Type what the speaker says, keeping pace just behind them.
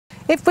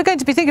If we're going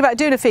to be thinking about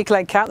doing a faecal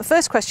egg count, the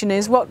first question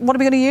is what are we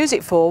going to use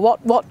it for?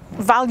 What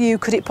value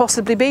could it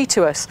possibly be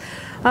to us?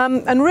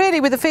 And really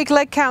with the faecal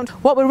egg count,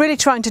 what we're really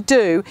trying to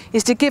do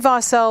is to give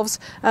ourselves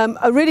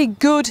a really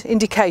good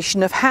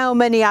indication of how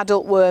many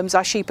adult worms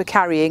our sheep are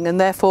carrying, and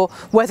therefore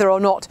whether or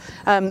not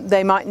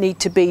they might need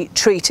to be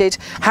treated,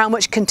 how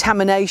much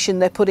contamination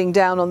they're putting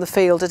down on the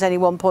field at any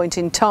one point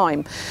in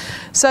time.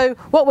 So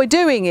what we're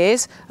doing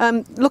is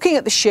looking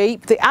at the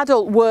sheep. The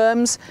adult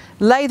worms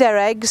lay their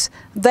eggs,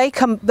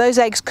 those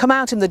eggs come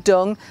out in the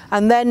dung,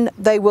 and then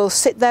they will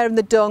sit there in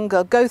the dung,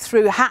 they'll go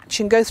through hatch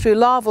and go through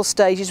larval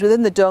stages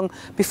within the dung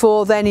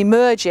before then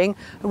emerging,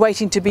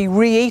 waiting to be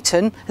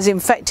re-eaten as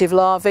infective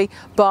larvae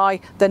by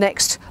the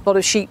next lot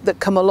of sheep that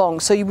come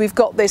along. So we've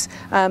got this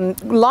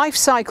life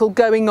cycle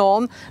going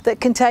on that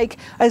can take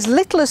as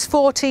little as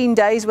 14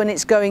 days when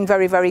it's going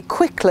very, very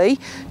quickly,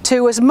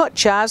 to as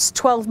much as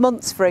 12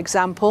 months, for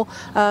example,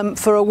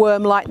 for a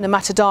worm like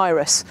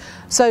Nematodyrus.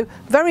 So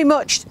very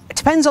much it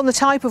depends on the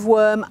type of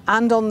worm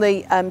and on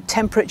the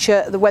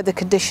temperature, the weather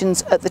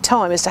conditions at the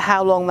time as to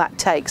how long that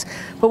takes.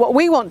 But what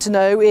we want to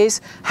know is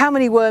how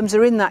many worms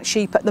are in that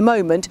sheep at the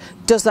moment.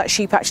 Does that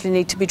sheep actually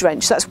need to be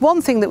drenched? So that's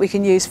one thing that we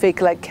can use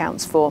faecal egg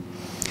counts for.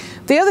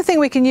 The other thing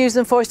we can use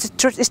them for is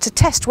to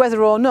test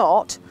whether or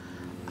not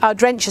our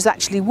drench has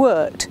actually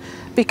worked.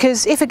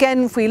 Because if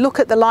we look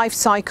at the life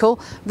cycle,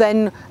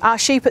 then our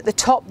sheep at the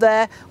top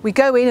there, we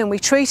go in and we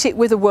treat it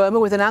with a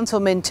wormer, with an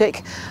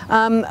anthelmintic,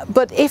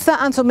 but if that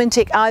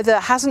anthelmintic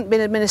either hasn't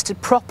been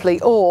administered properly,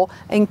 or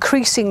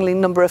increasingly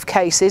number of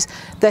cases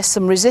there's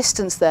some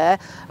resistance there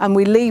and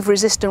we leave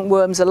resistant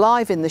worms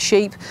alive in the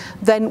sheep,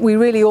 then we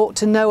really ought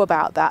to know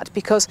about that,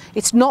 because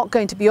it's not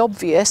going to be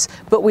obvious,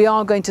 but we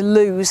are going to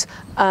lose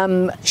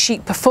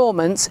sheep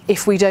performance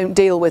if we don't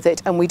deal with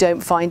it and we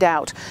don't find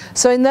out.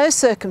 So in those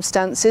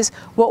circumstances,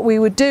 what we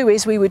would do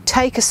is we would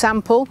take a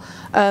sample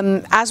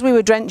as we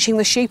were drenching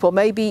the sheep, or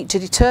maybe to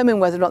determine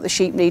whether or not the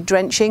sheep need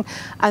drenching,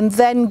 and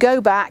then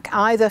go back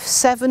either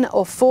 7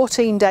 or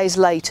 14 days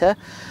later,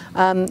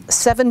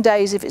 7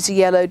 days if it's a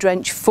yellow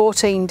drench,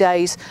 14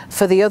 days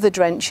for the other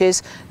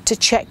drenches, to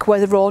check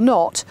whether or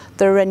not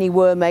there are any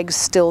worm eggs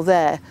still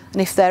there.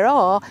 And if there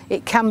are,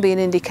 it can be an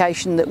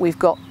indication that we've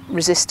got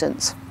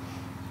resistance.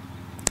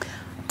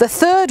 The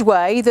third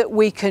way that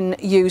we can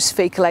use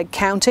faecal egg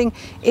counting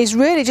is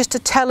really just to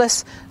tell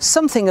us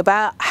something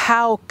about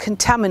how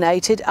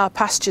contaminated our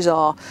pastures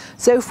are.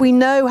 So if we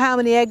know how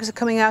many eggs are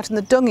coming out in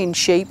the dung in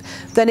sheep,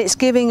 then it's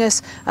giving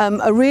us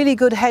a really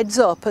good heads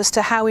up as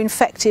to how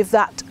infective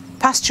that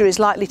pasture is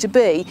likely to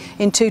be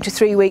in 2 to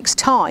 3 weeks'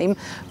 time,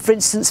 for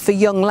instance for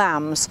young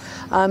lambs.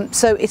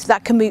 So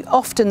that can be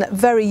often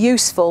very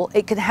useful.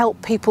 It can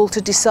help people to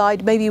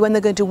decide maybe when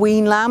they're going to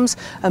wean lambs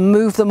and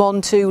move them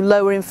on to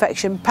lower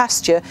infection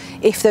pasture,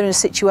 if they're in a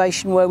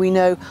situation where we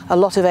know a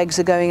lot of eggs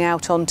are going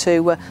out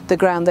onto the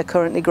ground they're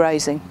currently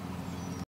grazing.